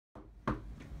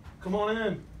Come on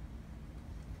in.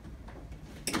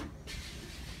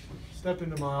 Step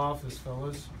into my office,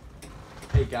 fellas.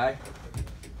 Hey, guy.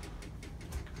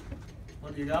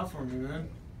 What do you got for me, man?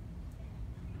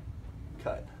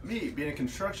 Cut. Me, being a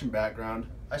construction background,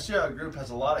 I see our group has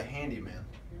a lot of handyman.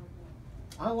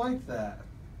 I like that.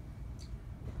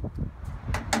 All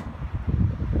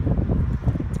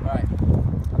right.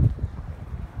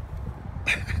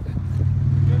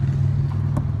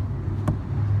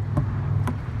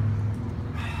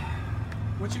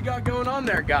 What you got going on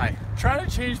there, guy? Trying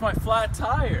to change my flat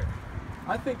tire.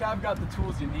 I think I've got the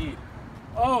tools you need.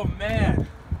 Oh man,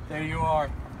 there you are.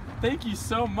 Thank you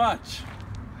so much.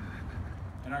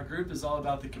 And our group is all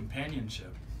about the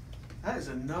companionship. That is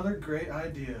another great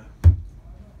idea.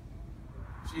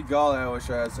 Gee golly, I wish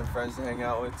I had some friends to hang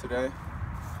out with today.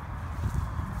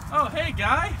 Oh hey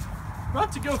guy,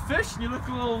 about to go fish and you look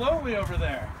a little lonely over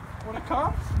there. Wanna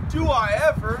come? Do I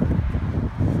ever?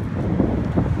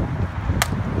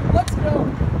 Let's go.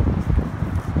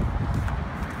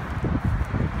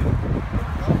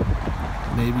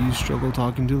 Maybe you struggle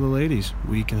talking to the ladies.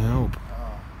 We can help.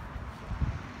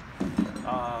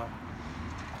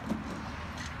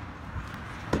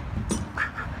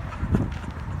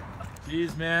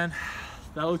 Geez man,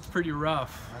 that looks pretty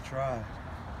rough. I tried.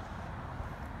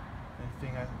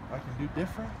 Anything I can do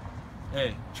different?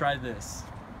 Hey, try this.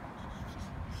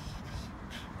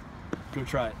 Go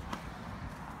try it.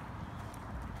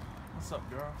 What's up,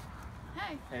 girl?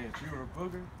 Hey, Hey, if you were a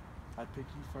booger, I'd pick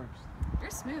you first. you're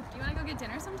smooth. Do you want to go get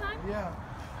dinner sometime? Yeah.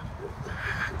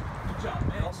 Good job, I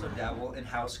man. also dabble in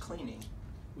house cleaning.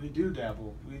 We do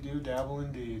dabble. We do dabble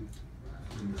indeed.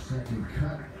 In the second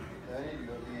cut. I need to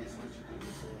go eat. So what you do?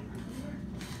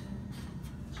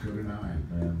 Let's go to 9,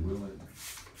 and will it?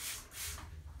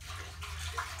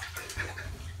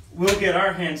 We'll get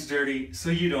our hands dirty so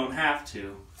you don't have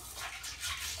to.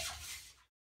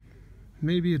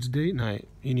 Maybe it's date night.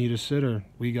 You need a sitter.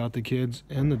 We got the kids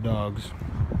and the dogs.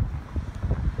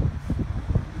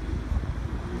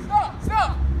 Stop!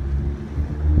 Stop!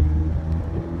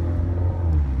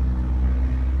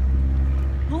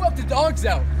 Who let the dogs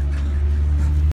out?